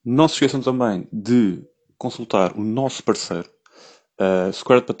Não se esqueçam também de consultar o nosso parceiro,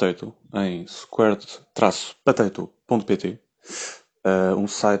 Squared Potato, em squared-potato.pt, um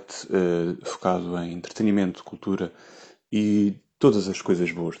site focado em entretenimento, cultura e todas as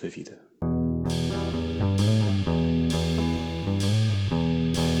coisas boas da vida.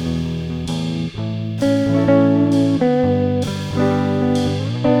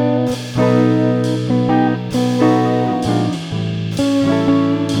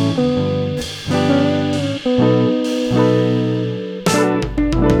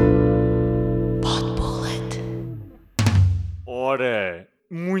 Ora,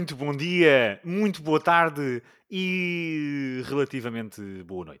 muito bom dia, muito boa tarde e relativamente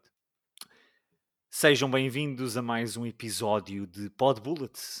boa noite. Sejam bem-vindos a mais um episódio de Pod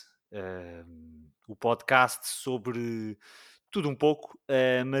Bullets, o podcast sobre tudo um pouco,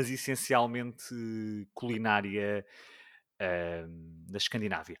 mas essencialmente culinária da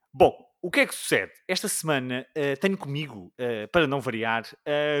Escandinávia. Bom, o que é que sucede? Esta semana tenho comigo, para não variar,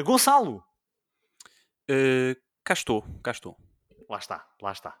 Gonçalo. Cá estou, cá estou. Lá está,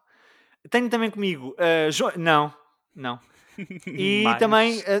 lá está. Tenho também comigo Não, não. E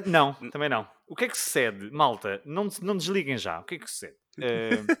também, Mas não, também não. O que é que sucede? Malta, não desliguem já. O que é que sucede?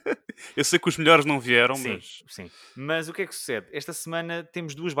 eu sei que os melhores não vieram, Sim, mas sim. Mas o que é que sucede? Esta semana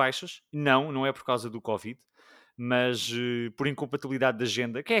temos duas baixas. Não é por causa do Covid, mas por incompatibilidade de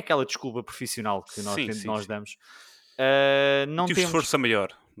agenda, que é aquela desculpa profissional que nós, sim, sim, nós sim. damos. Não Motivos de temos força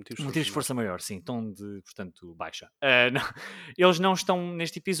maior. motivos de força maior, sim, estão de, portanto, baixa. Eles não estão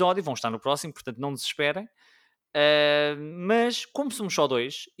neste episódio, vão estar no próximo, portanto não desesperem. Mas como somos só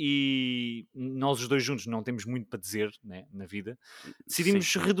dois e nós os dois juntos não temos muito para dizer, né, na vida, Sim.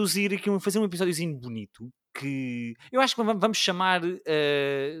 decidimos reduzir aqui, fazer um episódiozinho bonito que eu acho que vamos chamar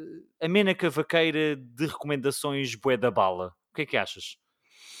a Mena Cavaqueira de recomendações bué da bala. O que é que achas?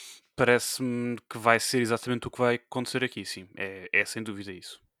 Parece-me que vai ser exatamente o que vai acontecer aqui, sim. É sem dúvida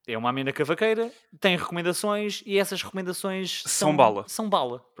isso. É uma amena cavaqueira, tem recomendações e essas recomendações São são, bala, são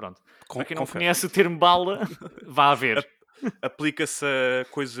bala. Pronto. Para quem não confere. conhece o termo bala, vá a ver. Aplica-se a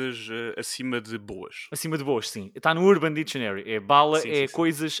coisas acima de boas. Acima de boas, sim. Está no Urban Dictionary. É bala, Sim, sim, é sim.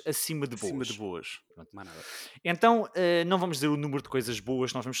 coisas acima de Acima de boas. boas. Pronto. Mais nada. Então, não vamos dizer o número de coisas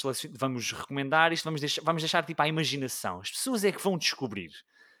boas, nós vamos recomendar isto, vamos deixar tipo à imaginação. As pessoas é que vão descobrir.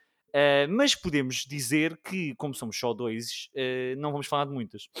 Mas podemos dizer que, como somos só dois, não vamos falar de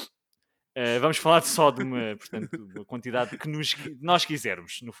muitas. Vamos falar só de uma, portanto, uma quantidade que nós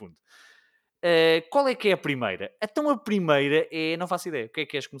quisermos, no fundo. Qual é que é a primeira? Então a primeira é, não faço ideia, o que é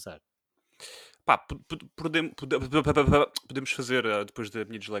que queres começar? Pá, podemos fazer, depois da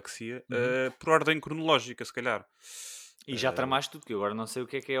minha dislexia, Uhum. por ordem cronológica, se calhar. E já Eh, tramaste tudo, que eu agora não sei o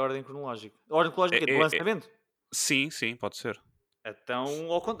que é a ordem cronológica. A ordem cronológica é, do é- é- lançamento? Sim, sim, pode ser. Então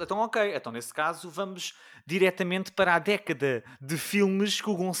ok. Então nesse caso vamos diretamente para a década de filmes que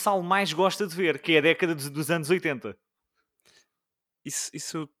o Gonçalo mais gosta de ver, que é a década dos anos 80.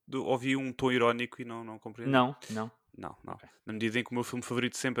 Isso eu ouvi um tom irónico e não compreendi. Não, não. Não, não. Ok. Na medida em que o meu filme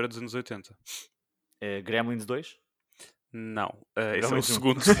favorito sempre era dos anos 80. Gremlins 2? Não. Esse é o Gremlins 1.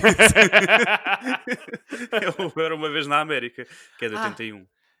 segundo. Era uma vez na América, que é de Ah, 81.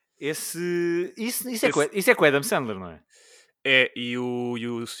 isso Esse é com o Adam Sandler, não é? e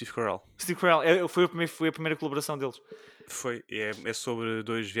o Steve Carell. Steve Carell, foi a primeira colaboração deles. É sobre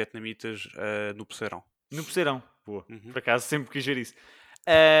dois vietnamitas no Poceirão. No Poceirão. Boa. Uhum. Por acaso sempre quis ver isso.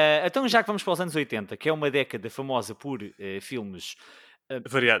 Então já que vamos para os anos 80, que é uma década famosa por filmes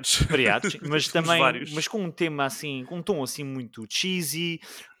Variados. variados, mas Temos também vários. com um tema assim, com um tom assim muito cheesy,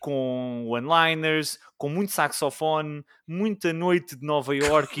 com one-liners, com muito saxofone, muita noite de Nova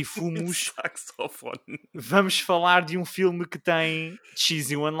York e fumos. Saxofone. Vamos falar de um filme que tem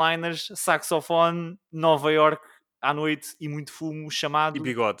cheesy one-liners, saxofone, Nova York à noite e muito fumo, E chamado...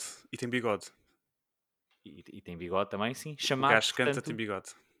 bigode. E tem bigode. E tem bigode também, sim. O Chamado, gajo canta, tem portanto... bigode.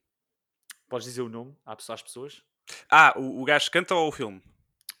 Podes dizer o nome às pessoas? O gajo canta ou o filme?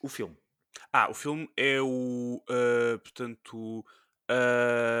 O filme. O filme é o, portanto,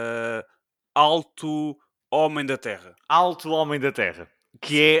 ah, Alto Homem da Terra. Alto Homem da Terra.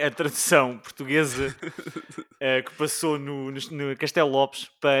 Que Sim. é a tradução portuguesa que passou no Castelo Lopes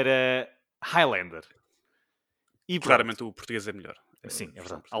para Highlander. E pronto. Claramente o português é melhor. É a Sim, é versão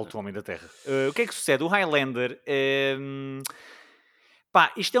verdade. portuguesa. Alto Homem da Terra. O que é que sucede? O Highlander...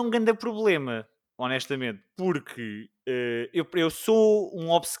 pá, isto é um grande problema, honestamente, porque eu sou um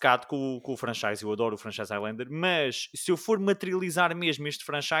obcecado com o franchise, eu adoro o franchise Highlander, mas se eu for materializar mesmo este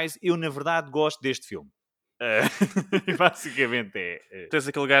franchise, eu na verdade gosto deste filme. Basicamente é. Tens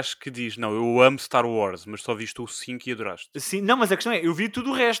aquele gajo que diz, não, eu amo Star Wars, mas só viste o 5 e adoraste. Sim, não, mas a questão é, eu vi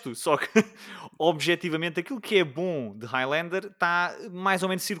tudo o resto, só que objetivamente aquilo que é bom de Highlander está mais ou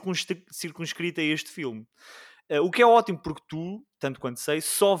menos circunscrito a este filme. O que é ótimo, porque tu, tanto quanto sei,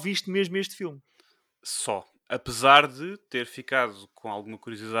 só viste mesmo este filme. Só. Apesar de ter ficado com alguma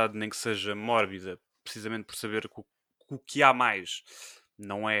curiosidade, nem que seja mórbida, precisamente por saber que o que há mais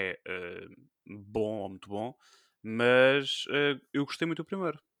não é bom ou muito bom, mas eu gostei muito do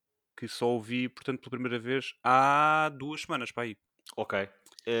primeiro, que só ouvi, portanto, pela primeira vez há 2 semanas para aí. Ok.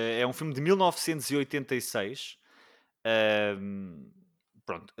 É um filme de 1986. Ahm,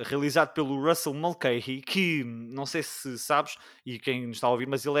 pronto, realizado pelo Russell Mulcahy, que não sei se sabes, e quem nos está a ouvir,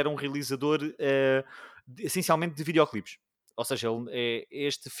 mas ele era um realizador essencialmente de videoclipes. Ou seja,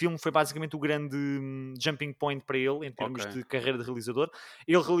 este filme foi basicamente o grande jumping point para ele em termos Ok. de carreira de realizador.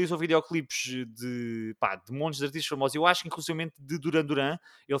 Ele realizou videoclipes de montes de artistas famosos. Eu acho que inclusivamente de Duran Duran,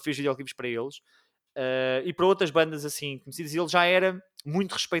 ele fez videoclipes para eles. E para outras bandas assim conhecidas, ele já era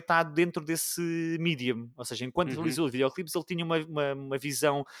muito respeitado dentro desse medium, ou seja, enquanto Uhum. realizou videoclipes ele tinha uma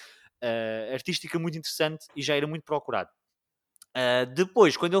visão artística muito interessante e já era muito procurado.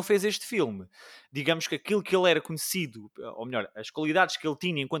 Depois, quando ele fez este filme, digamos que aquilo que ele era conhecido, ou melhor, as qualidades que ele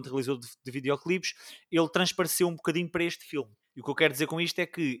tinha enquanto realizador de videoclipes, ele transpareceu um bocadinho para este filme. E o que eu quero dizer com isto é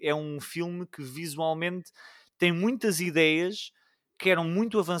que é um filme que visualmente tem muitas ideias que eram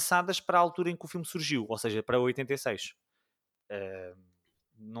muito avançadas para a altura em que o filme surgiu, ou seja, para 86. Uh,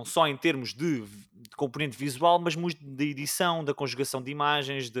 não só em termos de componente visual, mas muito de edição, da conjugação de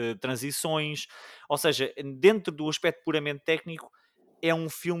imagens, de transições. Ou seja, dentro do aspecto puramente técnico, é um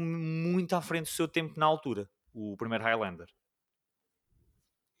filme muito à frente do seu tempo na altura, o primeiro Highlander.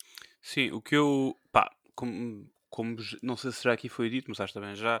 Sim, o que eu. Pá, não sei se já aqui foi dito, mas acho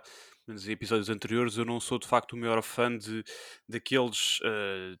também já, nos episódios anteriores, eu não sou de facto o maior fã daqueles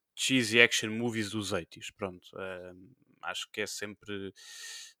cheesy action movies dos 80s. Pronto, acho que é sempre.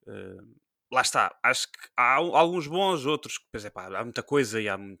 eh, Lá está, acho que há alguns bons, outros que, pois é pá, há muita coisa e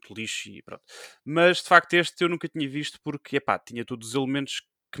há muito lixo e pronto. Mas de facto, este eu nunca tinha visto porque, é pá, tinha todos os elementos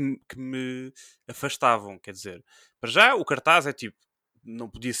que me afastavam. Quer dizer, para já o cartaz é tipo não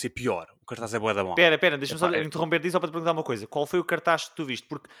podia ser pior. O cartaz é bué da mau. Espera, deixa-me só Epá, interromper disso só para te perguntar uma coisa. Qual foi o cartaz que tu viste?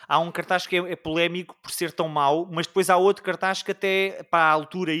 Porque há um cartaz que é polémico por ser tão mau, mas depois há outro cartaz que até, para a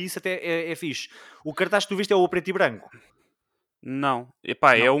altura, isso até é fixe. O cartaz que tu viste é o preto e branco? não.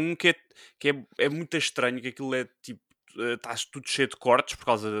 Epá, é Não. um que é muito estranho, que aquilo é tipo. Está tudo cheio de cortes por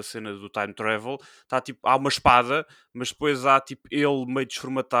causa da cena do time travel. Tá, tipo, há uma espada, mas depois há tipo ele meio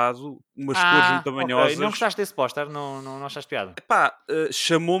desformatado, umas cores muito Ok. Não tamanhosas. gostaste desse póster? Não achaste piada? Epá,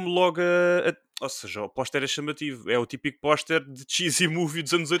 chamou-me logo ou seja, o póster é chamativo. É o típico póster de cheesy movie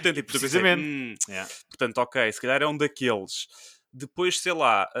dos anos 80. E portanto eu pensei, Precisamente. Yeah. portanto, ok, se calhar é um daqueles. Depois, sei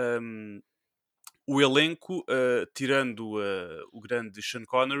lá, o elenco, tirando o grande Sean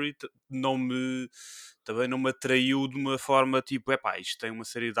Connery, também não me atraiu de uma forma tipo, epá, isto tem uma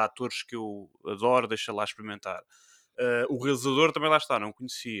série de atores que eu adoro, deixa lá experimentar. O realizador também lá está, não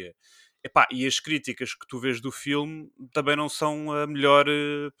conhecia. Epá, e as críticas que tu vês do filme também não são a melhor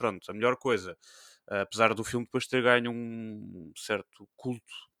coisa. Apesar do filme depois ter ganho um certo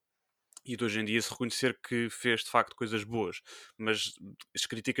culto e de hoje em dia se reconhecer que fez de facto coisas boas, mas as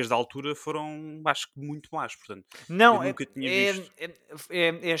críticas da altura foram, acho que, muito más. Portanto, eu Não, nunca tinha visto.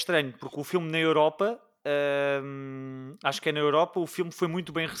 é estranho, porque o filme na Europa, acho que é na Europa, o filme foi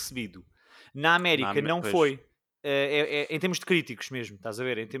muito bem recebido. Na América não Pois. foi. Em termos de críticos mesmo, estás a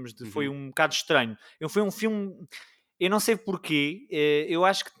ver? Em termos de. Foi Uhum. um bocado estranho. Foi um filme. Eu não sei porquê, eu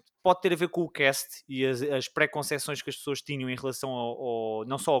acho que pode ter a ver com o cast e as preconceções que as pessoas tinham em relação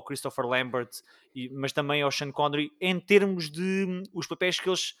não só ao Christopher Lambert, mas também ao Sean Connery, em termos de os papéis que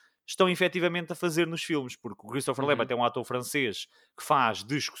eles estão efetivamente a fazer nos filmes, porque o Christopher Lambert Uhum. é um ator francês que faz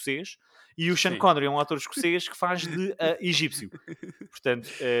de escocês e o Sean Sim. Connery é um ator escocês que faz de egípcio. Portanto,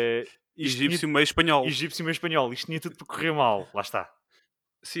 isto tinha Egípcio meio espanhol. egípcio meio espanhol, isto tinha tudo para correr mal, lá está.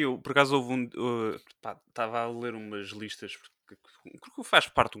 Sim, por acaso houve estava a ler umas listas, porque faz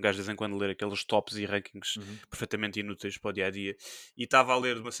parte um gajo de vez em quando ler aqueles tops e rankings perfeitamente inúteis para o dia a dia. E estava a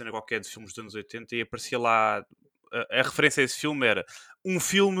ler uma cena qualquer de filmes dos anos 80 e aparecia lá. A referência a esse filme era um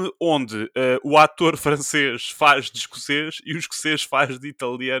filme onde o ator francês faz de escocês e o escocês faz de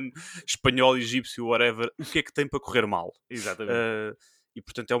italiano, espanhol, egípcio, whatever. O que é que tem para correr mal? Exatamente. E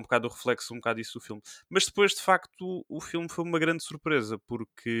portanto é um bocado o reflexo, um bocado disso do filme. Mas depois, de facto, o filme foi uma grande surpresa,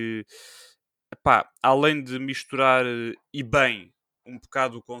 porque, epá, além de misturar e bem um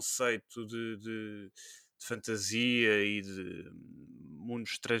bocado o conceito de fantasia e de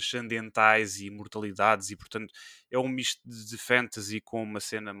mundos transcendentais e imortalidades, e portanto é um misto de fantasy com uma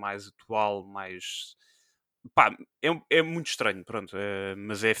cena mais atual, mais. Pá, é muito estranho, pronto,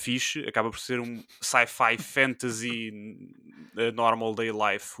 mas é fixe, acaba por ser um sci-fi fantasy normal day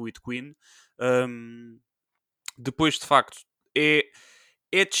life with Queen. Um, Depois, de facto, é,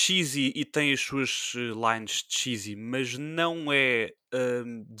 é cheesy e tem as suas lines cheesy, mas não é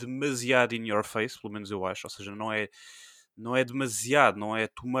demasiado in your face, pelo menos eu acho. Ou seja, não é demasiado, não é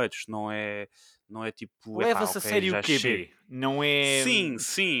too much, não é tipo, epá, Leva-se a ok, sério o já chega. QB. Não é. Sim,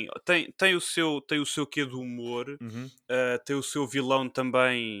 sim, tem o seu quê de humor, Uhum. tem o seu vilão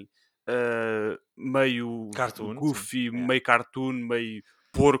também meio Cartoon, sim. goofy, É. meio cartoon, meio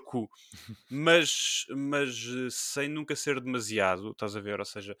porco, mas sem nunca ser demasiado, estás a ver? Ou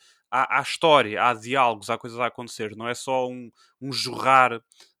seja, há história, há diálogos, há coisas a acontecer, não é só um jorrar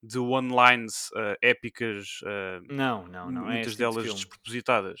de one-lines épicas, Não. É muitas esse tipo de delas filme.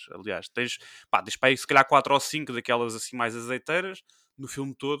 despropositadas. Aliás, tens para aí se calhar 4 ou 5 daquelas assim mais azeiteiras no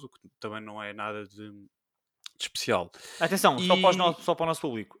filme todo, que também não é nada de especial. Atenção, E só para o nosso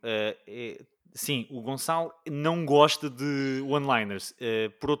público. Sim, o Gonçalo não gosta de one-liners.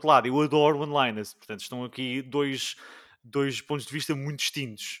 Por outro lado, eu adoro one-liners. Portanto, estão aqui dois pontos de vista muito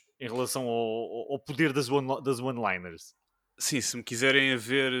distintos em relação ao poder das one-liners. sim, se quiserem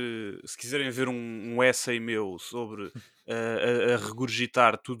ver um essay meu sobre a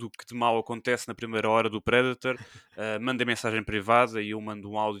regurgitar tudo o que de mal acontece na primeira hora do Predator, mandem mensagem privada e eu mando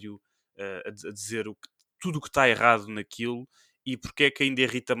um áudio a dizer tudo o que está errado naquilo e porque é que ainda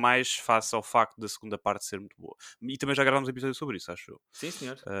irrita mais face ao facto da segunda parte ser muito boa. E também já gravámos um episódio sobre isso, acho eu. Sim,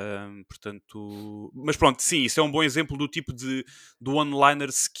 senhor. Portanto, mas pronto, sim, isso é um bom exemplo do tipo de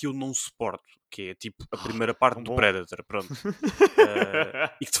one-liners que eu não suporto, que é tipo a primeira parte Tão do bom. Predator, pronto.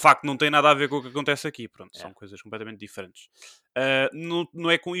 E que de facto não tem nada a ver com o que acontece aqui, pronto, são É. coisas completamente diferentes. Não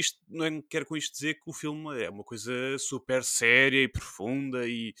é com isto, quero com isto dizer que o filme é uma coisa super séria e profunda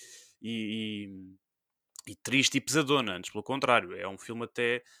e, e triste e pesadona, antes pelo contrário, é um filme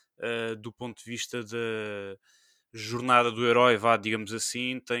até do ponto de vista da jornada do herói, vá, digamos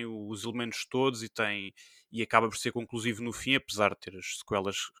assim, tem os elementos todos e acaba por ser conclusivo no fim, apesar de ter as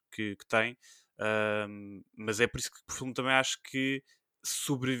sequelas que tem. Mas é por isso que o filme também acho que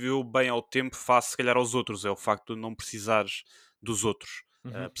sobreviveu bem ao tempo face, se calhar, aos outros. É o facto de não precisares dos outros.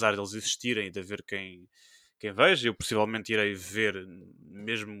 Uhum. Apesar deles existirem e de haver quem veja, eu possivelmente irei ver,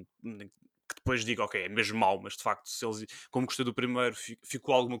 mesmo que depois diga, ok, é mesmo mau, mas de facto, se eles, como gostei do primeiro,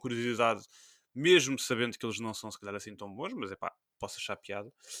 ficou alguma curiosidade, mesmo sabendo que eles não são se calhar assim tão bons, mas é pá, posso achar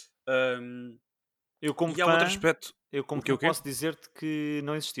piada. Um, Eu como e há outro fã, aspecto. eu como O quê, fã o quê? posso dizer-te que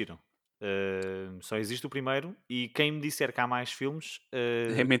não existiram. Só existe o primeiro e quem me disser que há mais filmes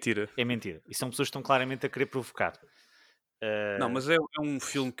É mentira. é mentira. E são pessoas que estão claramente a querer provocar. Não, Uh, mas é um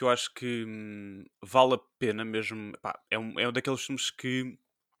filme que eu acho que vale a pena mesmo. Pá, é um daqueles filmes que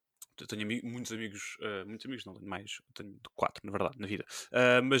eu tenho muitos amigos não tenho mais, eu tenho quatro, na verdade, na vida.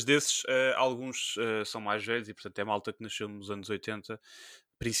 Mas desses, alguns são mais velhos e, portanto, é malta que nasceu nos anos 80,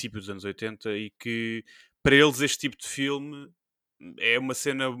 princípio dos anos 80, e que para eles este tipo de filme é uma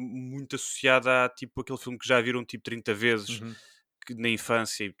cena muito associada a tipo aquele filme que já viram tipo 30 vezes uhum. na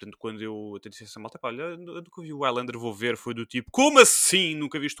infância. E, portanto, quando eu até disse a essa malta, pá, olha, eu nunca vi o Highlander, vou ver, foi do tipo, como assim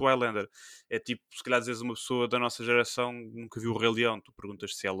nunca viste o Highlander? É tipo, se calhar dizes uma pessoa da nossa geração nunca viu o Rei Leão, tu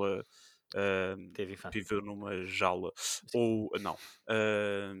perguntas se ela Teve infância. viveu numa jaula ou não.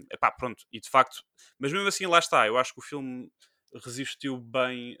 Epá, pronto, e de facto, mas mesmo assim, lá está, eu acho que o filme resistiu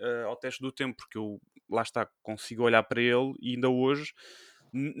bem ao teste do tempo, porque eu, lá está, consigo olhar para ele e ainda hoje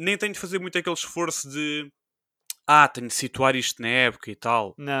nem tenho de fazer muito aquele esforço de tenho de situar isto na época e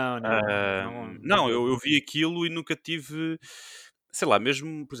tal. Não, eu vi aquilo e nunca tive, sei lá,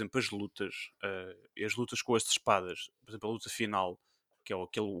 mesmo, por exemplo, as lutas com as espadas, por exemplo, a luta final, que é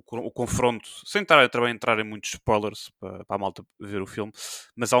o confronto, sem também entrar em muitos spoilers para a malta ver o filme,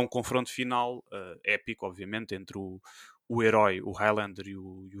 mas há um confronto final épico, obviamente, entre o herói, o Highlander e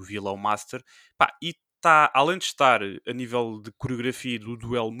o vilão Master. Pá, e está, além de estar a nível de coreografia e do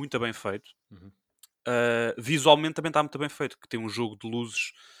duelo muito bem feito, Uhum. visualmente também está muito bem feito, que tem um jogo de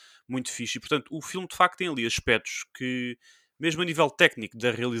luzes muito fixe. E, portanto, o filme de facto tem ali aspectos que, mesmo a nível técnico da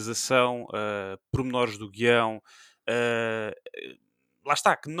realização, pormenores do guião, lá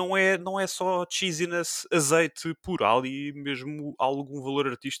está, que não é só cheesiness, azeite puro, há ali mesmo algum valor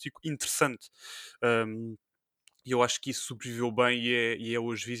artístico interessante. E eu acho que isso sobreviveu bem e é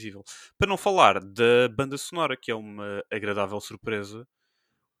hoje visível. Para não falar da banda sonora, que é uma agradável surpresa,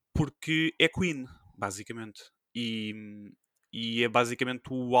 porque é Queen, basicamente. E é basicamente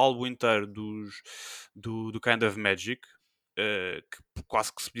o álbum inteiro do Kind of Magic. que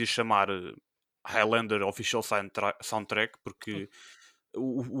quase que se podia chamar Highlander Official Soundtrack, porque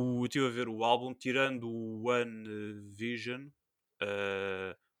eu estive a ver o álbum, tirando o One Vision,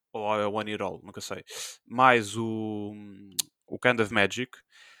 ou é One It All, nunca sei, mais o Kind of Magic,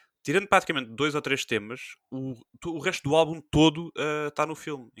 tirando praticamente 2 ou 3 temas, o resto do álbum todo está no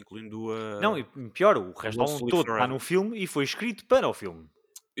filme, incluindo Não, e pior, o a resto do Lost álbum Sleep todo está no Forever. filme e foi escrito para o filme.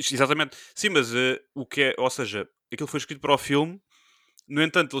 Exatamente, sim, mas o que é, ou seja, aquilo foi escrito para o filme. No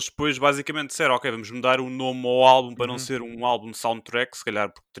entanto, eles depois basicamente disseram: ok, vamos mudar o nome ao álbum para não ser um álbum de soundtrack, se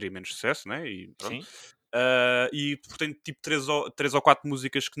calhar porque teria menos sucesso, né? E pronto. Sim. E tem tipo 3 ou 4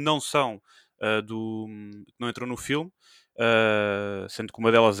 músicas que não são que não entram no filme, sendo que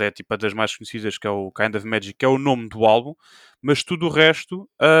uma delas é tipo a das mais conhecidas, que é o Kind of Magic, que é o nome do álbum, mas tudo o resto,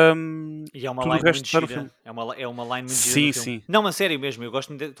 E é uma tudo o line resto muito está no gira. filme. É uma line muito gira no Sim, filme. sim. Não, a sério mesmo. Eu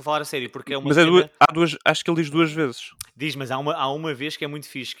gosto de estou a falar a sério porque é uma Mas cena. há duas, acho que ele diz 2 vezes. Diz, mas há uma vez que é muito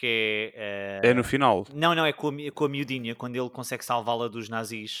fixe que é. É no final. Não, é com a miudinha, quando ele consegue salvá-la dos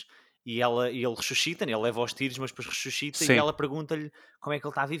nazis e ele ressuscita, né? Ele leva aos tiros, mas depois ressuscita e Sim, ela pergunta-lhe como é que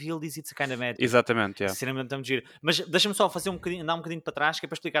ele está vivo e ele diz it's a kind of magic. exatamente. Essa Yeah. cena é muito giro. Mas deixa-me só fazer andar um bocadinho para trás, que é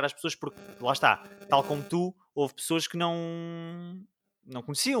para explicar às pessoas, porque lá está, tal como tu, houve pessoas que não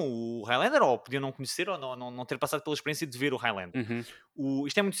conheciam o Highlander, ou podiam não conhecer, ou não ter passado pela experiência de ver o Highlander. Uhum.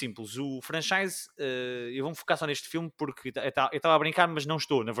 Isto é muito simples. O franchise, eu vou-me focar só neste filme porque eu estava a brincar, mas não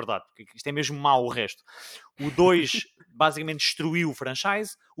estou, na verdade, porque isto é mesmo mau o resto. O 2 basicamente destruiu o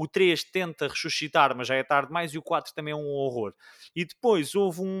franchise, o 3 tenta ressuscitar, mas já é tarde demais, e o 4 também é um horror. E depois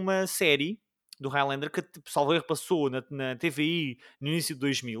houve uma série do Highlander que, salvo erro, passou na TVI no início de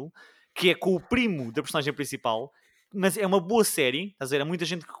 2000, que é com o primo da personagem principal, mas é uma boa série, estás a ver? Há muita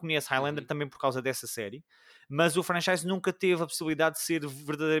gente que conhece Highlander também por causa dessa série, mas o franchise nunca teve a possibilidade de ser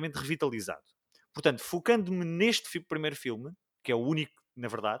verdadeiramente revitalizado. Portanto, focando-me neste primeiro filme, que é o único, na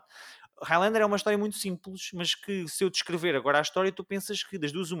verdade, Highlander é uma história muito simples, mas que se eu descrever agora a história, tu pensas que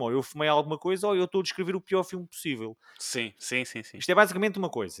das duas uma, ou eu fumei alguma coisa ou eu estou a descrever o pior filme possível. Sim, sim, sim, sim. Isto é basicamente uma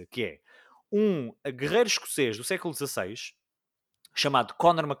coisa, que é um guerreiro escocês do século XVI chamado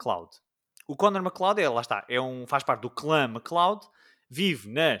Conor MacLeod. O Conor MacLeod lá está, faz parte do clã MacLeod, vive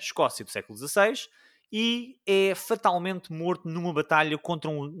na Escócia do século XVI e é fatalmente morto numa batalha contra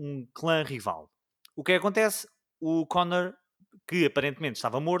um clã rival. O que acontece? O Conor, que aparentemente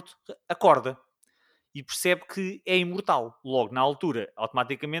estava morto, acorda e percebe que é imortal. Logo, na altura,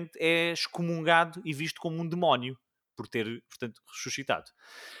 automaticamente é excomungado e visto como um demónio por ter, portanto, ressuscitado.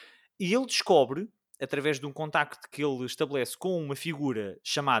 E ele descobre, através de um contacto que ele estabelece com uma figura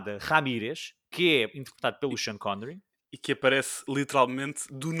chamada Ramírez, que é interpretado pelo Sean Connery, E que aparece literalmente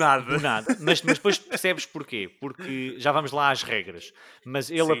do nada. do nada, mas depois percebes porquê, porque já vamos lá às regras, mas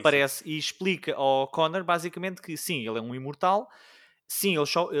ele Sim, sim. aparece e explica ao Connor basicamente que sim, ele é um imortal, sim,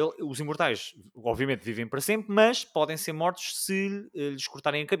 os imortais obviamente vivem para sempre, mas podem ser mortos se lhes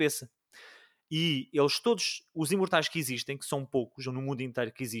cortarem a cabeça. E eles todos, os imortais que existem, que são poucos, ou no mundo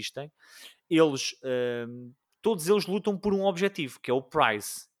inteiro que existem, eles, todos eles lutam por um objetivo, que é o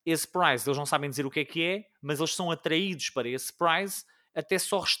prize. Esse prize, eles não sabem dizer o que é, mas eles são atraídos para esse prize até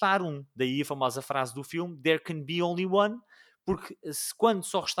só restar um. Daí a famosa frase do filme, there can be only one, porque quando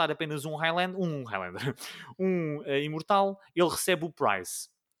só restar apenas um Highlander, um imortal, ele recebe o prize.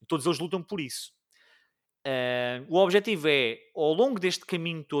 Todos eles lutam por isso. O objetivo é, ao longo deste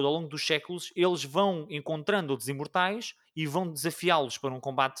caminho todo, ao longo dos séculos, eles vão encontrando outros imortais e vão desafiá-los para um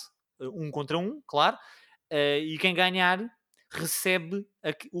combate um contra um, claro, e quem ganhar recebe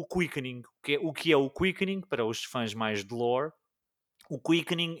o Quickening. O que é o Quickening, para os fãs mais de lore? O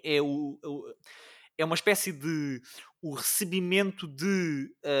Quickening é é uma espécie de o recebimento de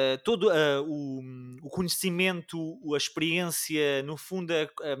todo o conhecimento, a experiência, no fundo,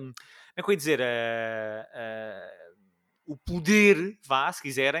 como é que eu ia dizer? O poder, se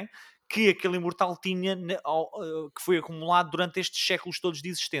quiserem, que aquele imortal tinha, que foi acumulado durante estes séculos todos de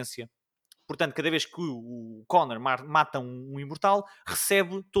existência. Portanto, cada vez que o Connor mata um imortal,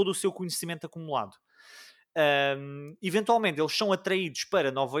 recebe todo o seu conhecimento acumulado. Eventualmente eles são atraídos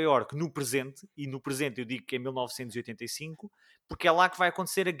para Nova York no presente, e no presente eu digo que é 1985, porque é lá que vai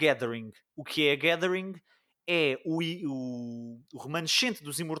acontecer a Gathering. O que é a Gathering? É o remanescente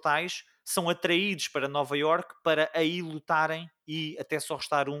dos imortais são atraídos para Nova York para aí lutarem e até só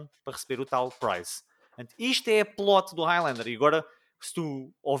restar um para receber o tal prize. Portanto, isto é a plot do Highlander. E agora, se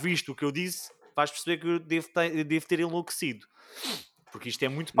tu ouviste o que eu disse, vais perceber que eu devo ter enlouquecido. Porque isto é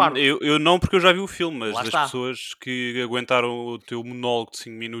muito parvo. Eu não, porque eu já vi o filme, mas Lá das está. pessoas que aguentaram o teu monólogo de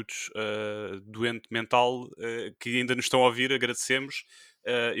 5 minutos doente mental, que ainda nos estão a ouvir, agradecemos.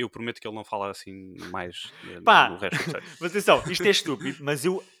 eu prometo que ele não fala assim mais no Pá, resto da série. mas atenção, isto é estúpido, mas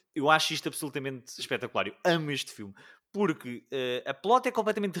eu acho isto absolutamente espetacular. Eu amo este filme, porque a plot é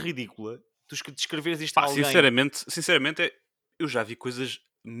completamente ridícula. Tu descreveres isto a Pá, alguém... sinceramente, eu já vi coisas,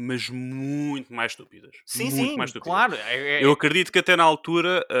 mas muito mais estúpidas. Sim, Muito mais sim, estúpidas. claro. Eu acredito que até na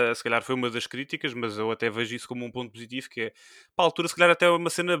altura, se calhar foi uma das críticas, mas eu até vejo isso como um ponto positivo, que é, para a altura, se calhar até é uma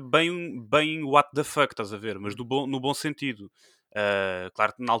cena bem what the fuck, estás a ver? Mas no bom sentido.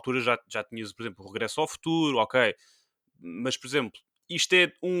 Claro que na altura já tinhas, por exemplo, o Regresso ao Futuro, ok. Mas, por exemplo, isto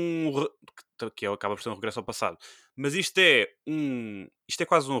é acaba por ser um regresso ao passado. Mas isto é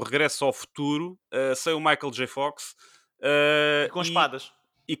quase um regresso ao futuro, sem o Michael J. Fox. E com espadas.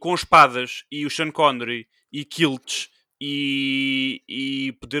 E com espadas, e o Sean Connery, e kilts,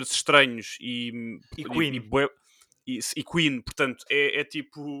 e poderes estranhos, E Queen. e Queen. Portanto, é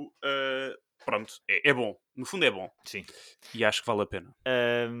tipo... pronto, é bom. No fundo é bom. Sim. E acho que vale a pena.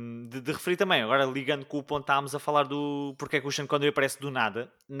 De referir também, agora ligando com o ponto que estávamos a falar do porque é que o Sean Connery aparece do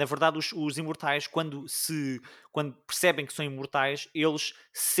nada. Na verdade, os imortais, quando percebem que são imortais, eles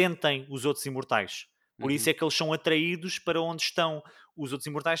sentem os outros imortais. Por isso é que eles são atraídos para onde estão os outros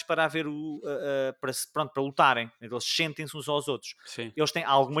imortais para haver para lutarem. Eles sentem-se uns aos outros. Sim. Eles têm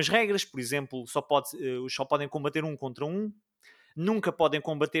algumas regras, por exemplo, só podem combater um contra um. Nunca podem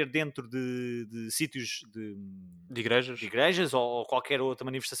combater dentro de sítios De igrejas. ou qualquer outra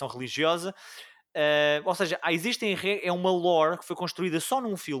manifestação religiosa. Ou seja, é uma lore que foi construída só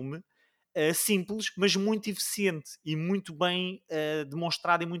num filme, simples, mas muito eficiente e muito bem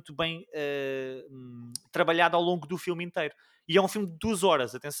demonstrada e muito bem trabalhada ao longo do filme inteiro. E é um filme de 2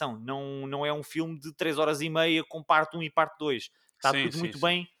 horas, atenção, não é um filme de 3 horas e meia com parte 1 e parte 2. Está tudo muito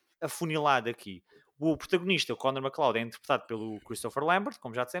bem afunilado aqui. O protagonista, o Connor MacLeod, é interpretado pelo Christopher Lambert,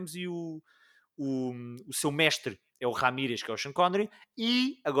 como já dissemos, e o seu mestre é o Ramírez, que é o Sean Connery.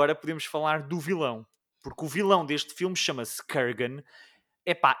 E agora podemos falar do vilão, porque o vilão deste filme chama-se Kurgan.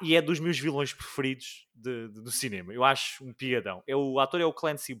 E é dos meus vilões preferidos do cinema. Eu acho um piadão. O ator é o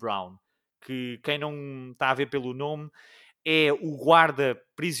Clancy Brown, que quem não está a ver pelo nome é o guarda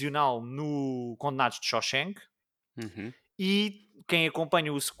prisional no Condenados de Shawshank. E quem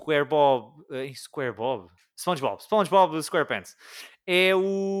acompanha o SpongeBob SquarePants é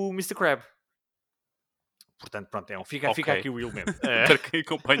o Mr. Crab. Portanto, pronto, fica aqui o elemento. Para quem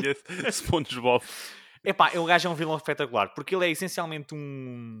acompanha SpongeBob. O gajo é um vilão espetacular, porque ele é essencialmente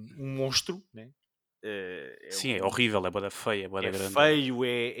um monstro, né? Sim, é horrível, é bué da feia, é bué da grande. Feio,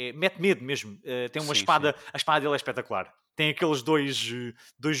 mete medo mesmo. Tem uma espada, a espada dele é espetacular. Tem aqueles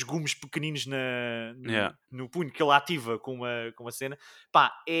dois gumes pequeninos no punho que ele ativa com uma cena.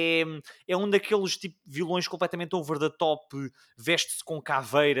 É um daqueles tipo vilões completamente over the top, veste-se com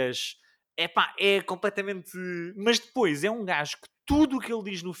caveiras. É completamente... Mas depois é um gajo que tudo o que ele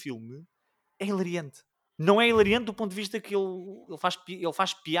diz no filme é hilariante. Não é hilariante do ponto de vista que ele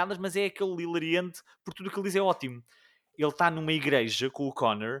faz piadas, mas é aquele hilariante porque tudo o que ele diz é ótimo. Ele está numa igreja com o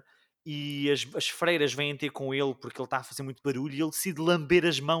Connor e as freiras vêm ter com ele porque ele está a fazer muito barulho e ele decide lamber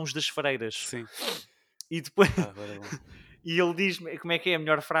as mãos das freiras. Sim. E depois... Agora é bom. E ele diz, como é que é a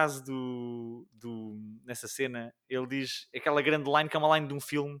melhor frase nessa cena? Ele diz aquela grande line, que é uma line de um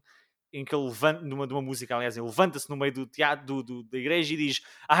filme em que ele levanta, de uma música, aliás, ele levanta-se no meio do teatro da igreja e diz: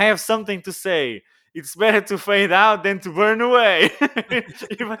 I have something to say. It's better to fade out than to burn away.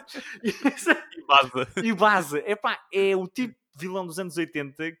 E baza. É o tipo de vilão dos anos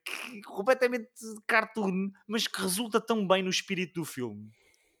 80 que completamente cartoon, mas que resulta tão bem no espírito do filme.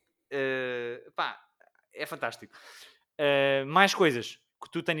 É fantástico. Mais coisas que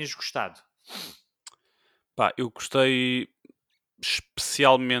tu tenhas gostado? Eu gostei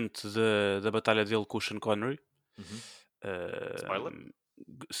especialmente da batalha dele com o Sean Connery. Spoiler?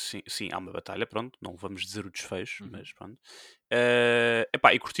 Sim, há uma batalha, pronto, não vamos dizer o desfecho, mas pronto.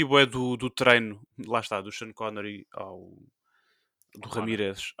 E curti bué do treino, lá está, do Sean Connery do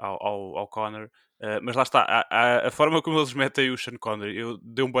Ramírez ao Connor. Mas lá está, a forma como eles metem o Sean Connery, eu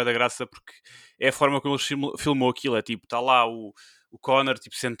dei um bué da graça porque é a forma como eles filmou aquilo, é tipo, está lá o Connor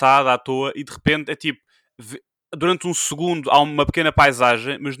tipo, sentado à toa e de repente é tipo, durante um segundo há uma pequena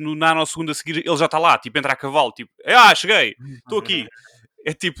paisagem, mas no nanosegundo a seguir ele já está lá, tipo, entra a cavalo, tipo, cheguei, estou aqui.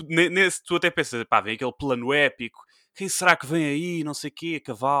 É tipo, nesse tu até pensas, vem aquele plano épico, quem será que vem aí, não sei o quê, a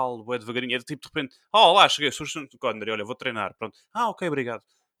cavalo, bué devagarinho, é tipo, de repente, lá, cheguei, sou o Sean Connery, olha, vou treinar, pronto. Ok, obrigado.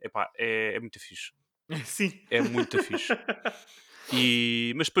 É muito fixe. Sim. É muito fixe.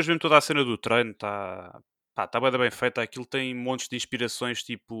 Mas depois vem toda a cena do treino, está bem feita, aquilo tem montes de inspirações,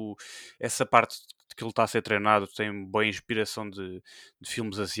 tipo, essa parte que ele está a ser treinado tem boa inspiração de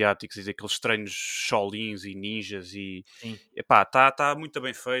filmes asiáticos e daqueles treinos Shaolins e ninjas e Sim. epá, está muito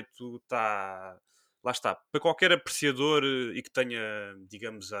bem feito, está lá está, para qualquer apreciador e que tenha,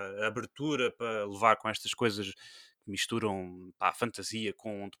 digamos, a abertura para levar com estas coisas que misturam pá, a fantasia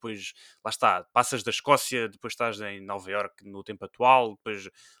com depois, lá está, passas da Escócia, depois estás em Nova Iorque no tempo atual, depois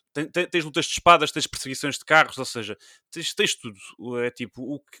tens lutas de espadas, tens perseguições de carros, ou seja, tens tudo. É tipo,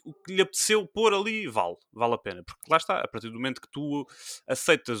 o que lhe apeteceu pôr ali vale a pena, porque lá está, a partir do momento que tu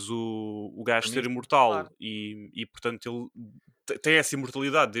aceitas o gajo Para mim, ser imortal claro. e portanto ele tem essa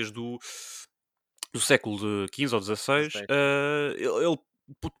imortalidade desde do século XV ou XVI, Sei. ele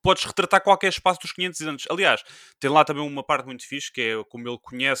podes retratar qualquer espaço dos 500 anos. Aliás, tem lá também uma parte muito fixe, que é como ele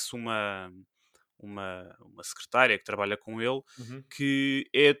conhece uma secretária que trabalha com ele, Uhum. que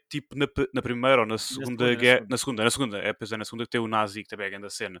é tipo na primeira ou na Na segunda segunda, guerra. Na segunda, pois é, na segunda que tem o nazi, que também é a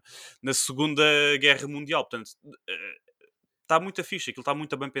grande cena. Na Segunda Guerra Mundial, portanto, está muito fixe, aquilo está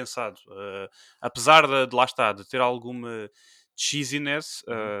muito bem pensado. Apesar de lá está, de ter alguma cheesiness,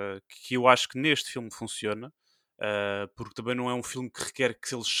 que eu acho que neste filme funciona. Porque também não é um filme que requer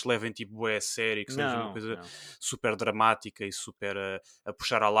que eles se levem tipo bué a sério, que seja uma Não, coisa não. super dramática e super a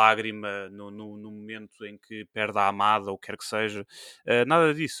puxar a lágrima no momento em que perde a amada ou o que quer que seja.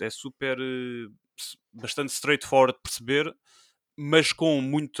 Nada disso, é super bastante straightforward de perceber, mas com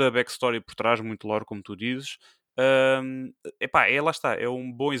muita backstory por trás, muito lore, como tu dizes. Epá, lá está, é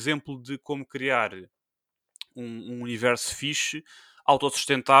um bom exemplo de como criar um universo fixe,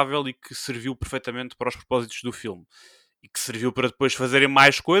 autossustentável e que serviu perfeitamente para os propósitos do filme. E que serviu para depois fazerem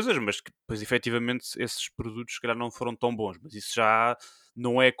mais coisas, mas que depois efetivamente esses produtos se calhar não foram tão bons. Mas isso já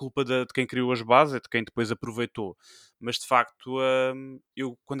não é culpa de quem criou as bases, é de quem depois aproveitou. Mas de facto,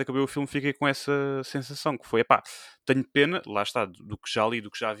 eu quando acabei o filme fiquei com essa sensação que foi, epá, tenho pena, lá está, do que já li, do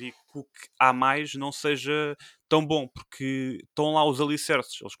que já vi, que o que há mais não seja tão bom, porque estão lá os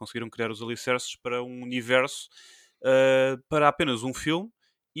alicerces. Eles conseguiram criar os alicerces para um universo para apenas um filme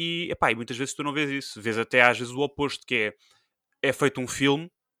e, epá, e muitas vezes tu não vês isso. Vês até às vezes o oposto, que é feito um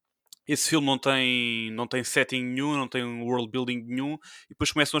filme, esse filme não tem setting nenhum, não tem um world building nenhum, e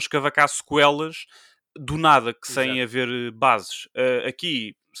depois começam a escavacar sequelas do nada, que sem Exato. haver bases.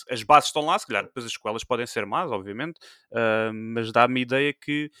 Aqui as bases estão lá, se calhar depois as sequelas podem ser más, obviamente, mas dá-me a ideia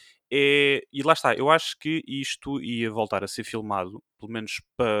que é. E lá está, eu acho que isto ia voltar a ser filmado, pelo menos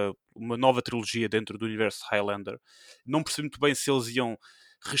para uma nova trilogia dentro do universo Highlander. Não percebo muito bem se eles iam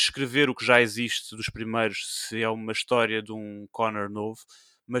reescrever o que já existe dos primeiros, se é uma história de um Connor novo,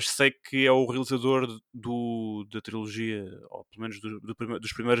 mas sei que é o realizador da trilogia, ou pelo menos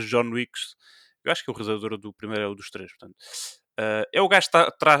dos primeiros John Wicks. Eu acho que é o realizador do primeiro ou dos três, portanto. É o gajo que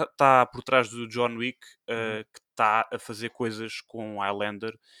está por trás do John Wick, que está a fazer coisas com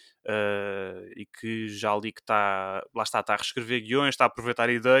Highlander, e que já ali que está, lá está a reescrever guiões, está a aproveitar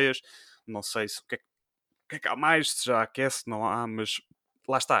ideias. Não sei se o que é que há mais, se já aquece, não há, mas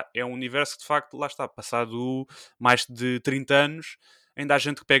lá está, é um universo que de facto, lá está, passado mais de 30 anos, ainda há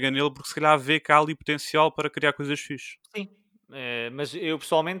gente que pega nele porque se calhar vê que há ali potencial para criar coisas fixes. Sim, mas eu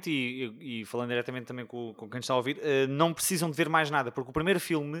pessoalmente, e falando diretamente também com quem está a ouvir, não precisam de ver mais nada, porque o primeiro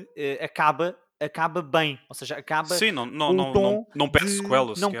filme acaba bem, ou seja, acaba Sim, não, não, com o não, não, tom não pede de sequela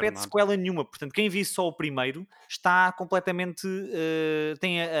não sequer, pede nada. sequela nenhuma. Portanto, quem viu só o primeiro está completamente.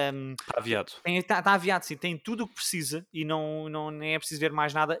 Está aviado. Está aviado, sim, tem tudo o que precisa e não nem é preciso ver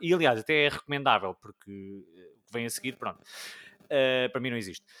mais nada. E aliás, até é recomendável, porque o que vem a seguir, pronto, para mim não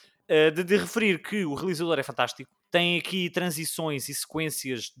existe. De referir que o realizador é fantástico, tem aqui transições e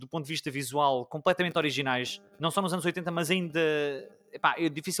sequências do ponto de vista visual completamente originais, não só nos anos 80, mas ainda. Epá, eu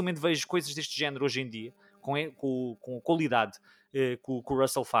dificilmente vejo coisas deste género hoje em dia, com a qualidade que o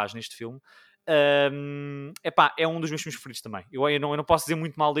Russell faz neste filme. Epá, é um dos meus filmes preferidos também. Eu não posso dizer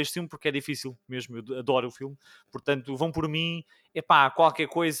muito mal deste filme porque é difícil mesmo, eu adoro o filme. Portanto, vão por mim. Epá, qualquer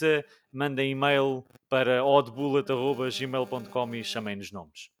coisa, mandem e-mail para oddbullet.gmail.com e chamem-nos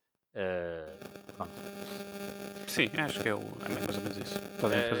nomes. Pronto. Sim, acho que é mais ou menos isso.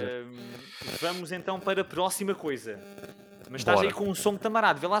 Podem fazer. Vamos então para a próxima coisa. Mas estás aí Bora. com um som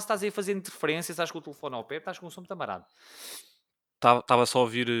tamarado. Vê lá se estás aí a fazer interferências, estás com o telefone ao pé, estás com um som tamarado. Estava só a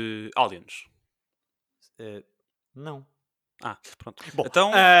ouvir Aliens. Uh, não. Pronto. Bom,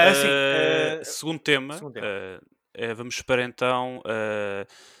 Então, sim. segundo tema, Segundo tema. vamos para então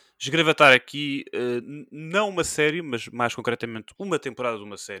esgravatar aqui não uma série, mas mais concretamente uma temporada de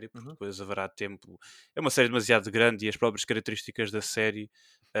uma série, porque depois haverá tempo. É uma série demasiado grande e as próprias características da série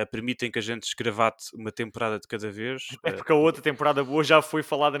permitem que a gente escravate uma temporada de cada vez. É porque a outra temporada boa já foi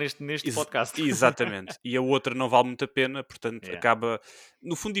falada neste podcast. Exatamente. E a outra não vale muito a pena, portanto Yeah. acaba...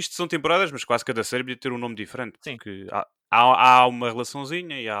 No fundo isto são temporadas, mas quase cada série podia ter um nome diferente, Sim. porque há uma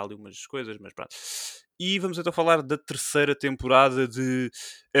relaçãozinha e há ali umas coisas, mas pronto. E vamos então falar da terceira temporada de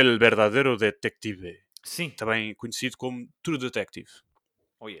El Verdadero Detective, Sim. também conhecido como True Detective.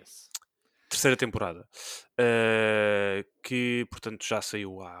 Oh yes. Terceira temporada, que portanto já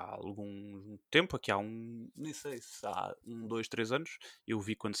saiu há algum tempo, aqui há nem sei se há 2, 3 anos, eu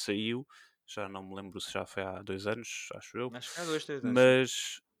vi quando saiu, já não me lembro se já foi há 2 anos, acho eu, Acho que há 2, 3 anos.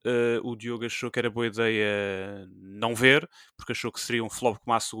 mas o Diogo achou que era boa ideia não ver, porque achou que seria um flop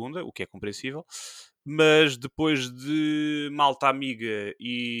como a segunda, o que é compreensível. Mas depois de Malta Amiga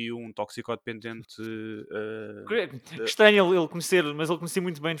e um toxicodependente. Que estranho ele conhecer, mas ele conhecia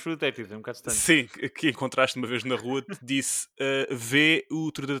muito bem True Detective, é um bocado estranho. Sim, que encontraste uma vez na rua, te disse vê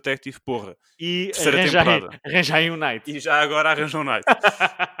o True Detective, porra. E Terceira temporada. arranjai um night. E já agora arranjou um night.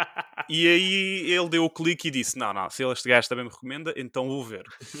 E aí ele deu o clique e disse: Não, se este gajo também me recomenda, então vou ver.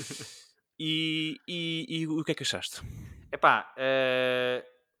 E o que é que achaste? Epá,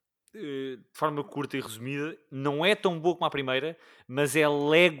 de forma curta e resumida, não é tão boa como a primeira, mas é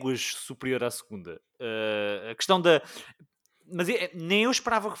léguas superior à segunda. A questão da... Mas nem eu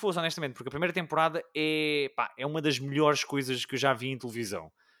esperava que fosse, honestamente, porque a primeira temporada é uma das melhores coisas que eu já vi em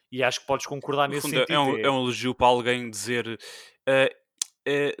televisão. E acho que podes concordar No nesse fundo, sentido. é um elogio para alguém dizer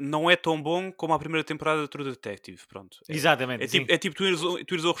não é tão bom como a primeira temporada de True Detective. Pronto. Exatamente, sim. É tipo tu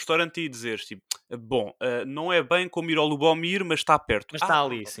ires ao restaurante e dizeres tipo, bom, não é bem como ir ao Lubomir, mas está perto. Mas está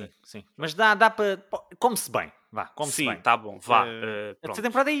ali, Pronto, sim, ok. sim. Mas dá para... Come-se bem. Vá, come-se Sim, bem. está bom, vá. A Pronto. terceira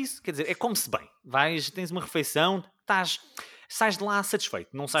temporada é isso. Quer dizer, é come-se bem. Tens uma refeição, sais de lá satisfeito.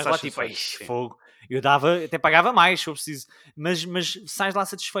 Não sais de lá Sais tipo, satisfeito, sim. fogo. Eu até pagava mais se eu preciso. Mas sais de lá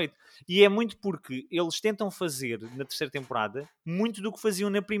satisfeito. E é muito porque eles tentam fazer, na terceira temporada, muito do que faziam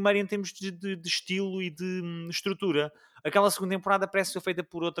na primeira em termos de estilo e de estrutura. Aquela segunda temporada parece ser feita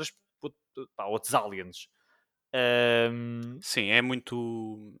por outros aliens. Sim, é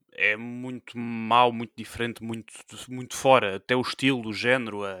muito mau, muito diferente, muito fora. Até o estilo, o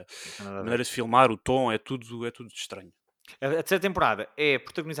género, a maneira de filmar, o tom, é tudo estranho. A terceira temporada é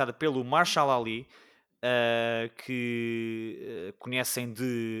protagonizada pelo Marshall Ali, que conhecem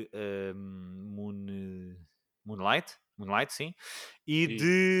de Moonlight, sim, e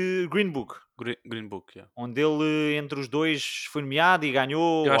de Green Book, Green Book, yeah. onde ele, entre os dois, foi nomeado e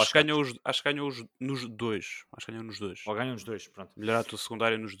ganhou Eu o acho que Oscar. ganhou nos dois. Acho que ganhou nos dois. Ou ganhou nos dois, pronto. Melhor ator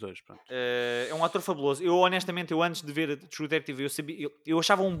secundário nos dois, pronto. É um ator fabuloso. Eu, honestamente, antes de ver True Detective, eu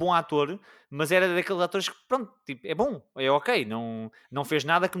achava um bom ator, mas era daqueles atores que, pronto, tipo, é bom, é ok, não fez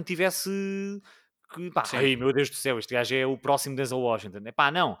nada que me tivesse Sim. ai meu Deus do céu, este gajo é o próximo Denzel Washington.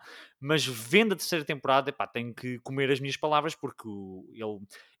 Epá, não. Mas vendo a terceira temporada, epá, tenho que comer as minhas palavras porque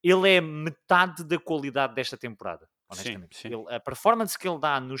ele é metade da qualidade desta temporada, honestamente. Sim. A performance que ele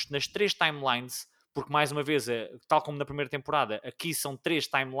dá nas 3 timelines, porque mais uma vez, tal como na primeira temporada, aqui são 3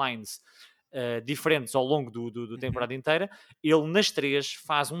 timelines diferentes ao longo do temporada inteira. Ele nas 3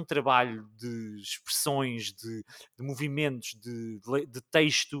 faz um trabalho de expressões, de movimentos, de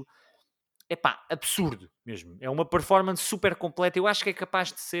texto, absurdo mesmo. É uma performance super completa. Eu acho que é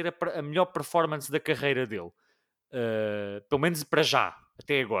capaz de ser a melhor performance da carreira dele. Pelo menos para já,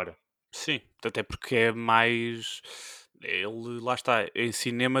 até agora. Sim, até porque é mais... Ele, lá está, em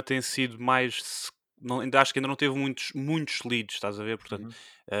cinema tem sido mais... acho que ainda não teve muitos leads, estás a ver? Portanto,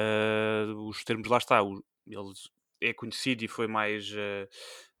 os termos, lá está, ele é conhecido e foi mais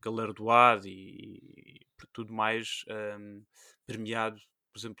galardoado e por tudo mais premiado,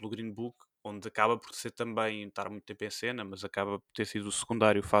 por exemplo, o Green Book, onde acaba por ser também, estar muito tempo em cena, mas acaba por ter sido o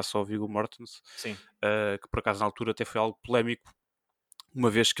secundário face ao Viggo Mortensen, Sim. que por acaso na altura até foi algo polémico, uma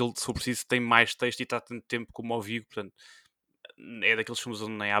vez que ele, se for preciso, tem mais texto e está tanto tempo como ao Viggo, portanto, é daqueles filmes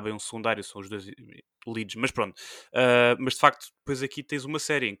onde nem há bem um secundário, são os dois leads, mas pronto. Mas de facto, depois aqui tens uma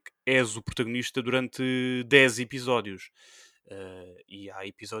série em que és o protagonista durante 10 episódios. E há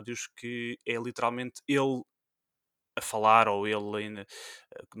episódios que é literalmente ele a falar, ou ele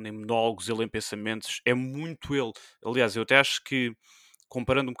em monólogos, ele em pensamentos, é muito ele. Aliás, eu até acho que,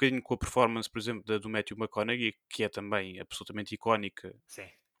 comparando um bocadinho com a performance, por exemplo, do Matthew McConaughey, que é também absolutamente icónica, Sim.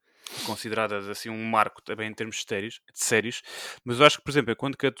 considerada assim um marco também em termos de séries, mas eu acho que, por exemplo,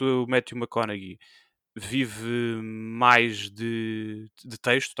 quando que o Matthew McConaughey vive mais de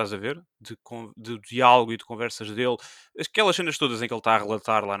texto, estás a ver? De diálogo e de conversas dele, aquelas cenas todas em que ele está a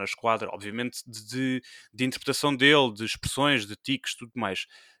relatar lá na esquadra, obviamente de interpretação dele, de expressões, de tiques, tudo mais.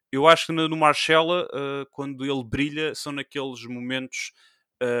 Eu acho que no Marcella, quando ele brilha, são naqueles momentos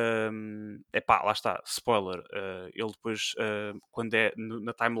epá, lá está, spoiler. Ele depois, quando é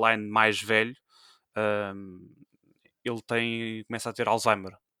na timeline mais velho, hum, ele começa a ter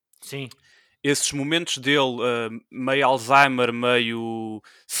Alzheimer. Sim. Esses momentos dele, meio Alzheimer, meio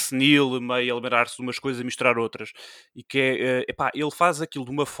senil, meio a lembrar-se de umas coisas e misturar outras, e que epá, ele faz aquilo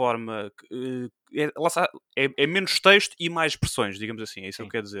de uma forma que lá está, é menos texto e mais expressões, digamos assim, é isso que eu Sim.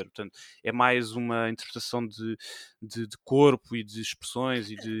 quero dizer. Portanto, é mais uma interpretação de corpo e de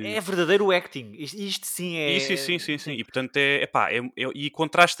expressões e de. É verdadeiro acting. Isto sim Isso, é. sim, sim, sim. Sim. E portanto e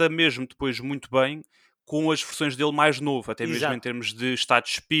contrasta mesmo depois muito bem com as versões dele mais novo, até mesmo em Exato. termos de estado de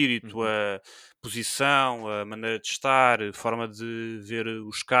espírito, a posição, a maneira de estar, a forma de ver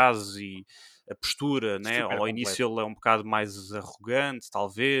os casos e a postura, né? Super Ao completo. início ele é um bocado mais arrogante,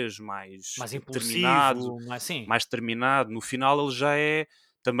 talvez, mais Mais determinado, impulsivo, mais sim. mais determinado. No final ele já é,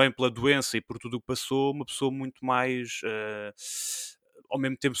 também pela doença e por tudo o que passou, uma pessoa muito mais ao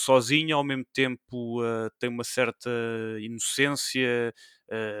mesmo tempo sozinha, ao mesmo tempo tem uma certa inocência,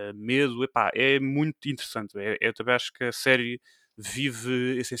 medo. Epá, é muito interessante. Eu também acho que a série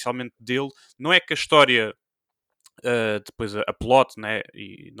vive essencialmente dele. Não é que a história, depois a plot, né?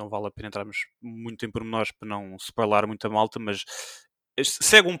 E não vale a pena entrarmos muito em pormenores para não spoiler muita malta, mas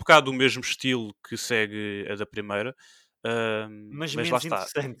segue um bocado o mesmo estilo que segue a da primeira. Mas Mas lá menos está.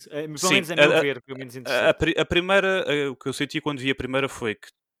 interessante. Pelo Sim, menos a meu ver, foi menos interessante. a primeira, o que eu senti quando vi a primeira foi que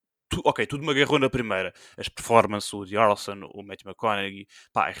ok, tudo me agarrou na primeira. As performances, o Orson, o Matthew McConaughey,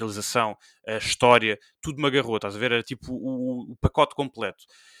 pá, a realização, a história, tudo me agarrou, estás a ver? Era tipo o pacote completo.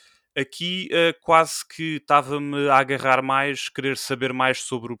 Aqui quase que estava-me a agarrar mais, querer saber mais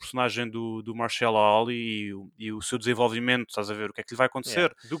sobre o personagem do Marshall Ali e o seu desenvolvimento, estás a ver? O que é que lhe vai É.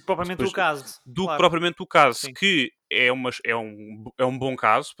 acontecer? Do que propriamente o Depois, caso. do que Claro. propriamente o caso, Sim. que é um bom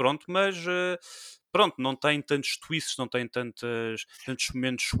caso, pronto, mas pronto, não tem tantos twists, não tem tantos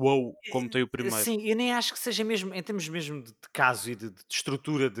momentos wow como tem o primeiro. Sim, eu nem acho que seja mesmo, em termos mesmo de caso e de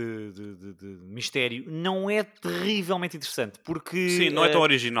estrutura de mistério, não é terrivelmente interessante, Sim, porque não é tão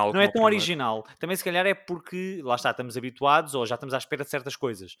original não é como o tão primeiro. original. Também se calhar é porque, lá está, estamos habituados ou já estamos à espera de certas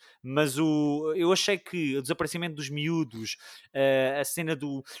coisas. Mas eu achei que o desaparecimento dos miúdos, a cena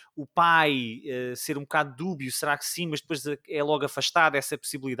do o pai ser um bocado dúbio, será que sim, mas depois é logo afastado essa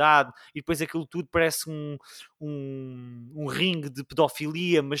possibilidade, e depois aquilo tudo parece um ringue de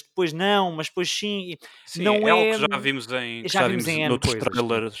pedofilia, mas depois não, mas depois sim. Sim, Não é algo é. que já vimos em que Já já vimos vimos em N noutros coisas, sim.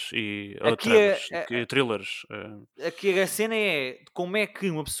 trailers e Aqui trailers, que thrillers. aqui a cena é como é que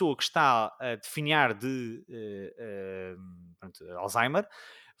uma pessoa que está a definhar de pronto, Alzheimer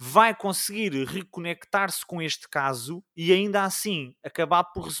vai conseguir reconectar-se com este caso e ainda assim acabar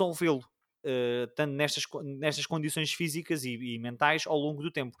por resolvê-lo. Tanto nestas condições físicas e mentais ao longo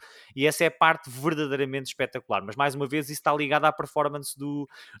do tempo. E essa é a parte verdadeiramente espetacular. Mas mais uma vez, isso está ligado à performance do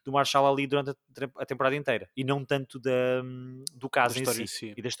Marshall Ali durante a temporada inteira e não tanto do Da caso em história em si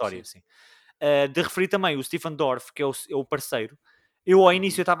si. e da história. Sim. Sim. De referir também o Stephen Dorff, que é o parceiro. Eu ao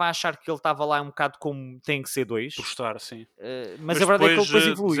início Uhum. estava a achar que ele estava lá um bocado como tem que ser Por dois, estar, sim. mas Mas a verdade é que ele depois depois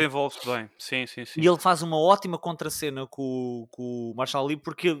evolui. desenvolve-se bem. Sim, sim, E sim. ele faz uma ótima contracena com o Marshall Ali,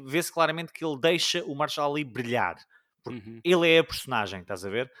 porque vê-se claramente que ele deixa o Marshall Ali brilhar. Porque Uhum. ele é a personagem, estás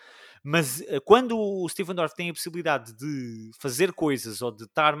a ver? Mas quando o Stephen Dorff tem a possibilidade de fazer coisas ou de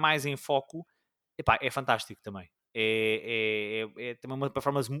estar mais em foco, epá, é fantástico também. É também uma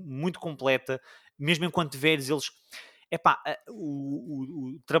performance muito completa, mesmo enquanto velhos, eles. Epá,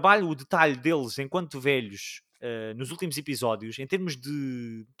 o trabalho, o detalhe deles enquanto velhos nos últimos episódios, em termos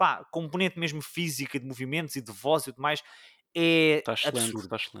de pá, componente mesmo física, de movimentos e de voz e tudo mais, é Está excelente, absurdo.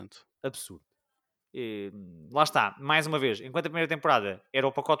 está excelente. Absurdo. Lá está, mais uma vez, enquanto a primeira temporada era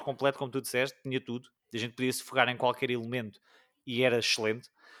o pacote completo, como tu disseste, tinha tudo, a gente podia se focar em qualquer elemento e era excelente.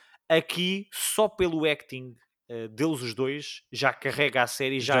 Aqui, só pelo acting deles os dois, já carrega a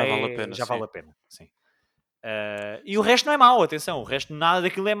série e Já vale a pena, já vale sim. a pena. Sim. E o resto não é mau, atenção, o resto nada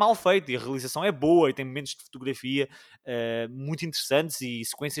daquilo é mal feito e a realização é boa e tem momentos de fotografia muito interessantes e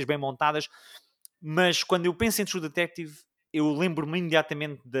sequências bem montadas, mas quando eu penso em True Detective, eu lembro-me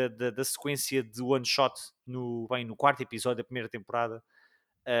imediatamente da sequência de one shot no quarto episódio da primeira temporada.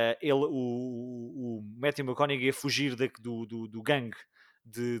 O Matthew McConaughey a fugir do gangue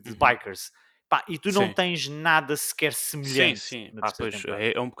de Uhum. bikers. Pá, e tu não Sim. tens nada sequer Sim, semelhante sim. na Ah, terceira pois temporada.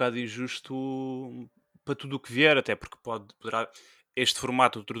 é um bocado injusto para tudo o que vier, até porque poderá. Este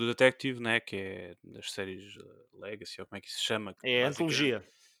formato do True Detective, né, que é das séries Legacy, ou como é que isso se chama, que É basicamente. antologia.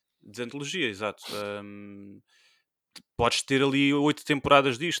 De antologia, exato. Podes ter ali 8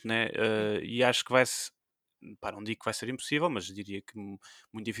 temporadas disto, né? E acho que vai-se. Pá, não digo que vai ser impossível, mas diria que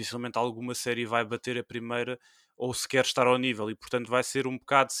muito dificilmente alguma série vai bater a primeira ou sequer estar ao nível, e portanto vai ser um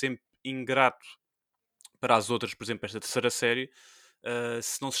bocado sempre ingrato para as outras, por exemplo, esta terceira série,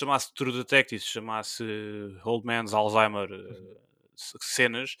 se não se chamasse True Detective, se chamasse Old Man's Alzheimer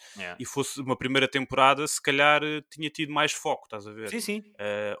cenas, Yeah. e fosse uma primeira temporada, se calhar tinha tido mais foco, estás a ver? Sim, sim.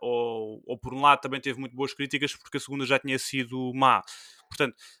 Ou por um lado também teve muito boas críticas porque a segunda já tinha sido má.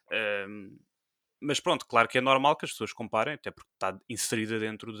 Portanto, mas pronto, claro que é normal que as pessoas comparem, até porque está inserida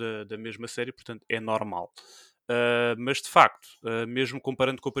dentro da mesma série, portanto é normal. Mas de facto, mesmo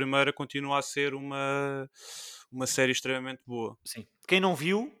comparando com a primeira, continua a ser uma série extremamente boa. Sim. Quem não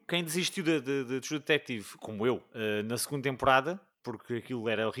viu, quem desistiu de True Detective, como eu, na segunda temporada, porque aquilo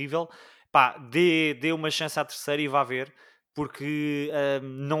era horrível, pá, dê uma chance à terceira e vá ver, porque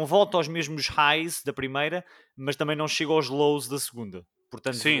não volta aos mesmos highs da primeira, mas também não chega aos lows da segunda.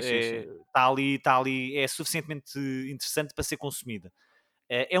 Portanto, Sim. está ali, é suficientemente interessante para ser consumida.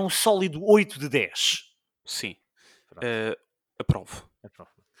 É um sólido 8 de 10. Sim. Pronto, Aprovo.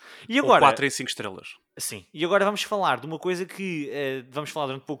 E Ou agora, 4 em 5 estrelas. sim, e agora vamos falar de uma coisa que vamos falar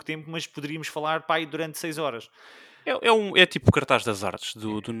durante pouco tempo, mas poderíamos falar pá, aí durante 6 horas. É tipo o cartaz das artes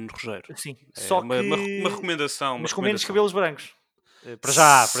do Nuno Rogério. Sim, É só uma que. recomendação. Uma Mas com menos recomendação. cabelos brancos. Para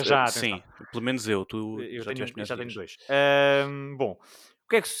já, atenção. Sim, pelo menos tu Eu já tiveste tenho, melhores já tenho dias. dois. Bom, o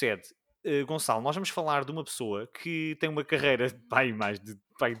que é que sucede? Gonçalo, nós vamos falar de uma pessoa que tem uma carreira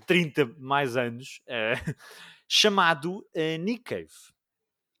de 30 mais anos, chamado Nick Cave.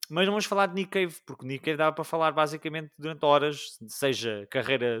 Mas não vamos falar de Nick Cave, porque Nick Cave dá para falar basicamente durante horas, seja a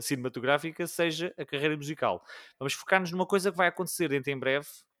carreira cinematográfica, seja a carreira musical. Vamos focar-nos numa coisa que vai acontecer dentro em breve,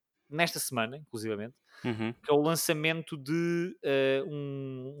 nesta semana, inclusivamente, Uhum. que é o lançamento de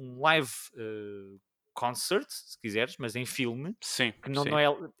um live concert, se quiseres, mas em filme, Sim, que não sim.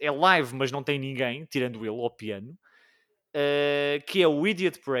 é live, mas não tem ninguém, tirando ele ao piano, que é o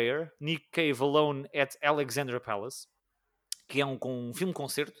Idiot Prayer, Nick Cave Alone at Alexandra Palace, que é um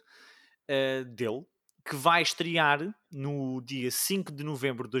filme-concerto dele, que vai estrear no dia 5 de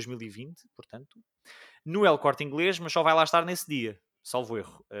novembro de 2020, portanto, no El Corte Inglês, mas só vai lá estar nesse dia, salvo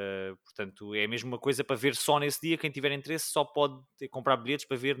erro. Portanto, é mesmo uma coisa para ver só nesse dia. Quem tiver interesse só pode comprar bilhetes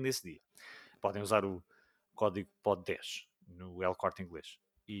para ver nesse dia. Podem usar o código POD10 no El Corte Inglês.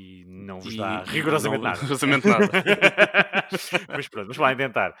 E não vos dá E não rigorosamente nada. rigorosamente nada. Mas pronto, vamos lá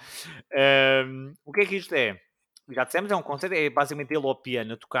tentar. O que é que isto é? Já dissemos, é um concerto, é basicamente ele ao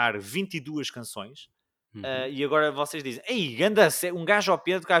piano a tocar 22 canções. Uhum. E agora vocês dizem, ei, ganda, um gajo ao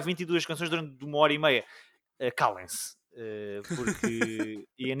piano tocar 22 canções durante 1 hora e meia. Calem-se. Porque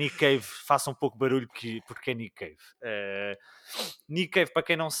e a Nick Cave faça um pouco de barulho porque é Nick Cave. Nick Cave, para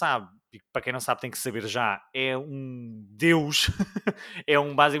quem não sabe, e para quem não sabe tem que saber já, é um deus, é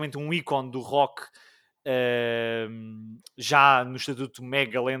basicamente um ícone do rock, já no estatuto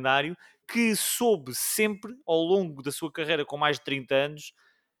mega lendário, que soube sempre, ao longo da sua carreira com mais de 30 anos,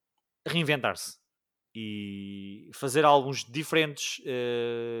 reinventar-se e fazer álbuns diferentes,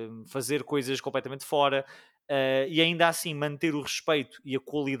 fazer coisas completamente fora, e ainda assim manter o respeito e a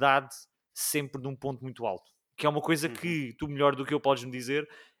qualidade sempre num ponto muito alto. Que é uma coisa Uhum. que tu, melhor do que eu, podes-me dizer,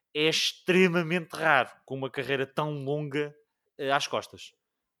 é extremamente raro com uma carreira tão longa às costas.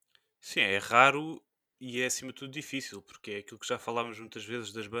 Sim, é raro e é acima de tudo difícil, porque é aquilo que já falámos muitas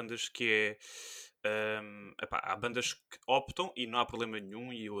vezes das bandas que é. Epá, há bandas que optam e não há problema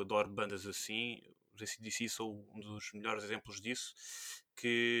nenhum, e eu adoro bandas assim. Os AC/DC são um dos melhores exemplos disso,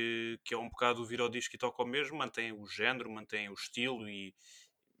 que é um bocado vir ao disco e toca ao mesmo, mantém o género, mantém o estilo, e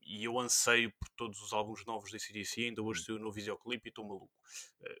eu anseio por todos os álbuns novos da AC/DC. Ainda hoje saiu no videoclipe e estou maluco.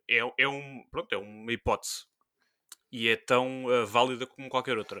 Pronto, é uma hipótese e é tão válida como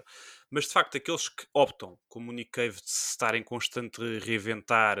qualquer outra. Mas de facto, aqueles que optam, como o Nick Cave, de se estar em constante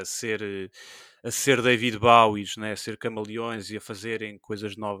reinventar, a ser David Bowies, né? A ser camaleões e a fazerem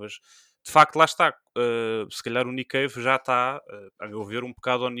coisas novas, de facto, lá está. Se calhar o Nick Cave já está, a meu ver, um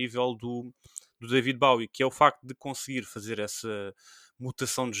bocado ao nível do David Bowie, que é o facto de conseguir fazer essa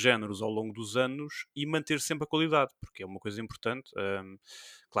mutação de géneros ao longo dos anos e manter sempre a qualidade, porque é uma coisa importante.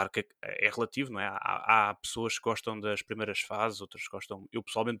 Claro que é relativo, não é? Há pessoas que gostam das primeiras fases, outras gostam. Eu,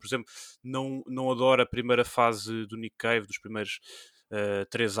 pessoalmente, por exemplo, não adoro a primeira fase do Nick Cave, dos primeiros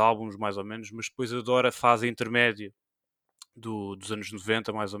 3 álbuns, mais ou menos, mas depois adoro a fase intermédia dos anos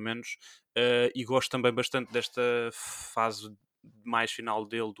 90, mais ou menos, e gosto também bastante desta fase mais final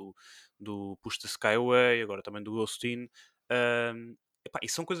dele, do Push the Sky Away, agora também do Ghost In. Epá, e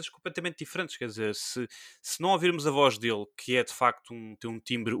são coisas completamente diferentes, quer dizer, se não ouvirmos a voz dele, que é de facto tem um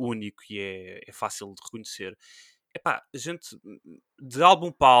timbre único e é fácil de reconhecer, epá, a gente de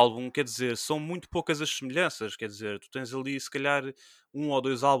álbum para álbum, quer dizer, são muito poucas as semelhanças, quer dizer, tu tens ali se calhar um ou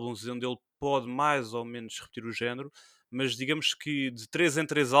dois álbuns onde ele pode mais ou menos repetir o género, mas digamos que de 3 em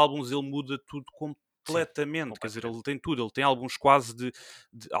 3 álbuns ele muda tudo Sim, completamente, quer dizer, completamente. ele tem tudo, ele tem álbuns quase de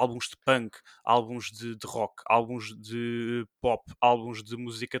álbuns de punk, álbuns de rock, álbuns de pop, álbuns de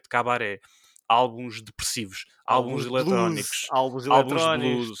música de cabaré, álbuns depressivos, álbuns Álbuns de blues, eletrónicos, álbuns álbuns de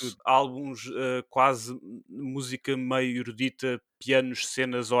eletrónicos, blues, tudo. álbuns quase música meio erudita, pianos,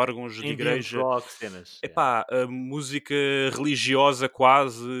 cenas, órgãos de Ambient igreja. rock, cenas. Yeah. Epá, a música religiosa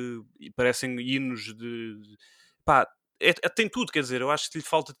quase, e parecem hinos Epá, tem tudo, quer dizer, eu acho que lhe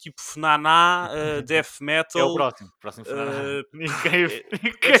falta tipo Fnaná, death É o metal. próximo. Próximo Funaná. eh, Nick Cave. é, Nick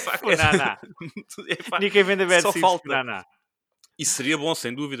é de Cave facto. Funaná. Epá, Nick Cave and the Bad só Seeds falta. Funaná. E seria bom,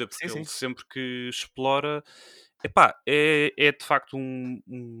 sem dúvida, Sim, porque ele sim. sempre que explora. Epá, é de facto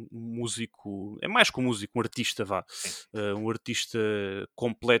um músico, é mais que um músico, um artista, vá. Sim. Um artista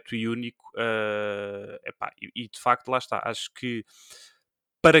completo e único. Epá, e de facto, lá está. Acho que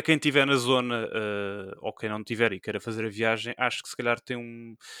para quem estiver na zona, ou quem não tiver e queira fazer a viagem, acho que se calhar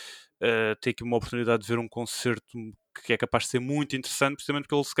tem aqui uma oportunidade de ver um concerto que é capaz de ser muito interessante, precisamente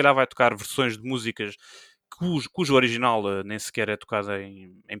porque ele se calhar vai tocar versões de músicas cujo original nem sequer é tocado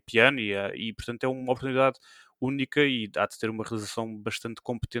em piano e portanto é uma oportunidade única e há de ter uma realização bastante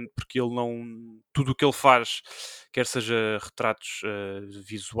competente porque ele não tudo o que ele faz, quer seja retratos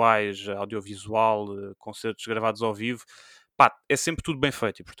visuais, audiovisual, concertos gravados ao vivo, pá, é sempre tudo bem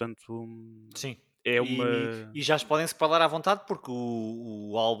feito e portanto Sim. é E já se podem separar à vontade porque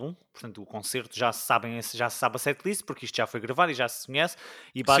o álbum, portanto o concerto, já se sabe a setlist, porque isto já foi gravado e já se conhece, e sim,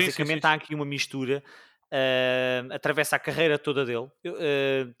 sim, sim, basicamente há aqui uma mistura, atravessa a carreira toda dele.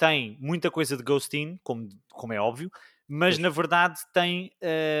 Tem muita coisa de Ghostin, como é óbvio, mas pois. na verdade tem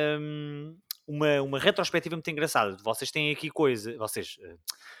uma retrospectiva muito engraçada. Vocês têm aqui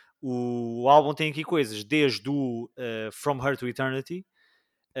o álbum tem aqui coisas desde o From Her to Eternity.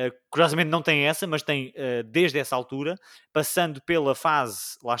 Curiosamente não tem essa, mas tem desde essa altura, passando pela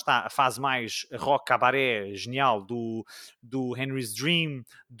fase, lá está, a fase mais rock cabaré genial do Henry's Dream,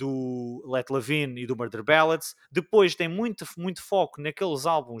 do Let Levine e do Murder Ballads. Depois tem muito, muito foco naqueles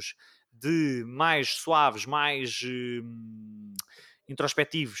álbuns de mais suaves, mais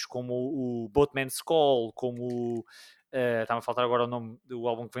introspectivos, como o Boatman's Call, como está-me a faltar agora o nome do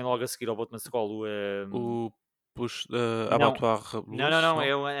álbum que vem logo a seguir ao Boatman's Call, O Push não, Abattoir não, Blues, não?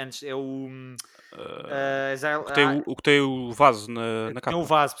 é antes, é o O que tem o que tem o vaso na tem o capa.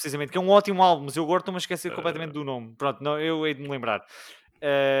 Vase, precisamente, que é um ótimo álbum, mas eu agora estou-me a esquecer completamente Eh, do nome. Pronto, não, eu hei de me lembrar.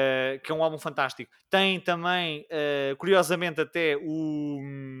 Que é um álbum fantástico. Tem também, curiosamente, até o.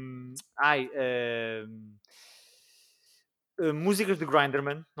 Músicas de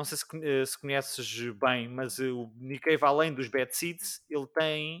Grinderman, não sei se conheces bem, mas o Nick Cave, além dos Bad Seeds, ele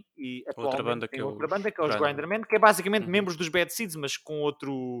tem, e outra atualmente banda que tem é outra os banda, que é os Grinderman. Grinderman, que é basicamente Uhum. membros dos Bad Seeds, mas com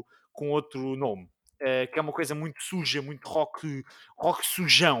outro nome. Que é uma coisa muito suja, muito rock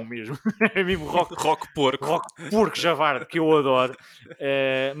sujão mesmo. É mesmo Rock porco. rock porco javarde, que eu adoro.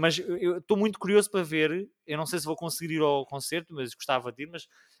 Mas eu estou muito curioso para ver, eu não sei se vou conseguir ir ao concerto, mas gostava de ir, mas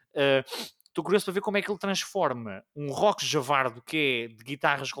estou curioso para ver como é que ele transforma um rock javardo que é de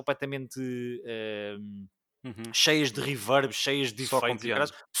guitarras completamente Uhum. cheias de reverb, cheias de Só com efeitos e piano.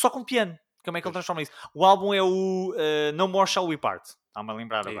 caras, só com piano. Como é que ele Pois. transforma isso? O álbum é o No More Shall We Part. Está-me a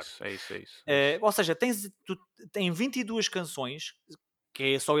lembrar É agora. isso, é isso, é isso. É isso. Ou seja, tem 22 canções, que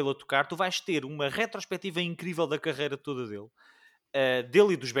é só ele a tocar, tu vais ter uma retrospectiva incrível da carreira toda dele.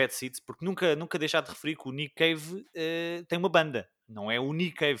 Dele e dos Bad Seeds, porque nunca deixar de referir que o Nick Cave tem uma banda, não é o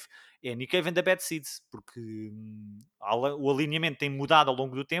Nick Cave, é Nick Cave and the Bad Seeds, porque o alinhamento tem mudado ao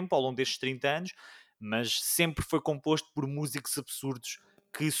longo do tempo, ao longo destes 30 anos, mas sempre foi composto por músicos absurdos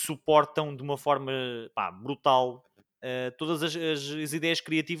que suportam de uma forma brutal todas as ideias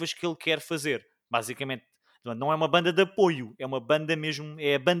criativas que ele quer fazer, basicamente. Não é uma banda de apoio, é uma banda mesmo,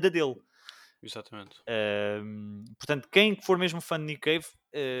 é a banda dele. Exatamente. Portanto, quem for mesmo fã de Nick Cave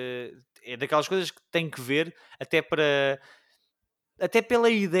é daquelas coisas que tem que ver, até pela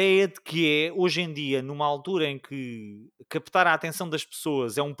ideia de que é hoje em dia, numa altura em que captar a atenção das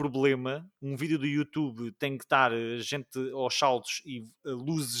pessoas é um problema. Um vídeo do YouTube tem que estar gente aos saltos e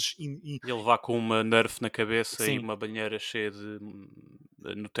luzes E ele vá com uma Nerf na cabeça e sim, uma banheira cheia de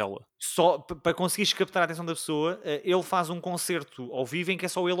Nutella. só para conseguires captar a atenção da pessoa, ele faz um concerto ao vivo em que é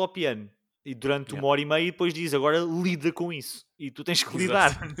só ele ao piano. E durante Yeah. 1 hora e meia, e depois diz: agora lida com isso. E tu tens que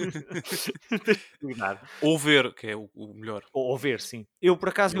Exato. lidar. Tens que lidar. Ou ver, que é o melhor. Ou ver, sim. Eu, por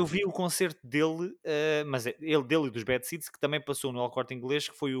acaso, E eu vi ouvir. o concerto dele, mas dele e dos Bad Seeds, que também passou no El Corte Inglês,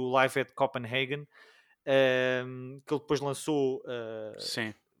 que foi o Live at Copenhagen, que ele depois lançou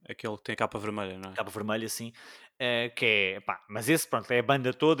Sim, aquele que tem a capa vermelha, não é? capa vermelha, assim, que é, pá, mas esse, pronto, é a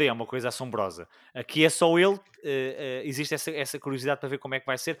banda toda e é uma coisa assombrosa. Aqui é só ele, existe essa curiosidade para ver como é que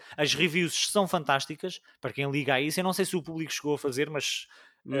vai ser. As reviews são fantásticas, para quem liga a isso. Eu não sei se o público chegou a fazer, mas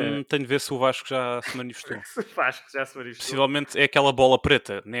Tenho de ver se o Vasco já se manifestou. faz que já se manifestou. Possivelmente é aquela bola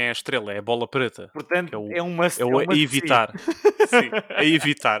preta, nem é a estrela, é a bola preta. Portanto, Que é uma é o a evitar. Sim, a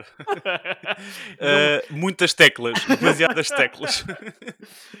evitar. Muitas teclas, demasiadas teclas.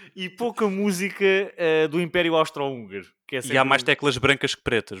 E pouca música do Império Austro-Húngaro. Que é E há sempre- mais teclas brancas que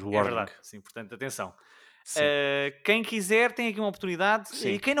pretas, É warning. verdade, sim, portanto, atenção. Sim. Quem quiser tem aqui uma oportunidade.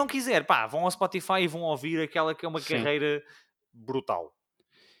 Sim. E quem não quiser, pá, vão ao Spotify e vão ouvir aquela que é uma Sim. carreira brutal.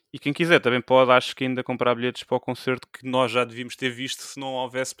 E quem quiser também pode, acho que ainda comprar bilhetes para o concerto que nós já devíamos ter visto se não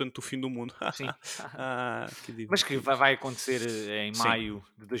houvesse, portanto, o fim do mundo. Sim. Que Mas que vai acontecer em Sim. maio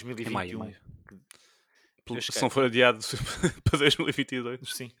de Em 2021. maio. Deus Se queira. não for adiado para 2022.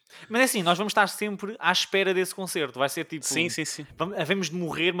 Sim. Mas é assim, nós vamos estar sempre à espera desse concerto. Vai ser tipo... Sim. Havemos de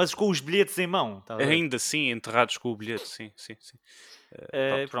morrer, mas com os bilhetes em mão. Tá a ver? Ainda assim, enterrados com o bilhete, sim.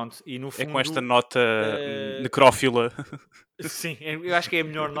 Pronto. E no É fundo... com esta nota necrófila. Sim, eu acho que é a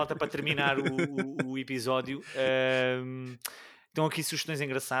melhor nota para terminar o episódio. Estão aqui sugestões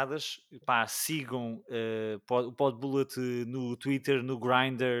engraçadas. Pá, sigam o Podbullet no Twitter, no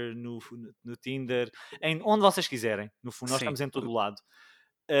Grindr, no Tinder, onde vocês quiserem. No fundo, nós Sim. estamos em todo o lado.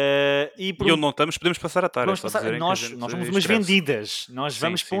 E eu não estamos, podemos passar a tarde. Vamos passar, nós somos umas vendidas. Nós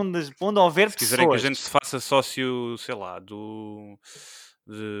vamos para onde houver se quiserem pessoas. que a gente se faça sócio, sei lá, do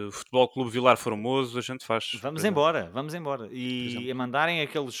Futebol Clube Vilar Formoso, a gente faz. Vamos embora. E a mandarem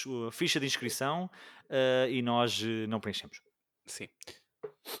aqueles ficha de inscrição e nós não preenchemos. Sim.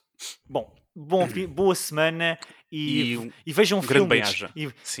 Bom, boa semana e vejam um grande filmes.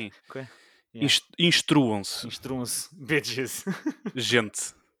 bem-aja. Sim. Okay. Instruam-se. Instruam-se, bitches.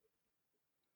 Gente.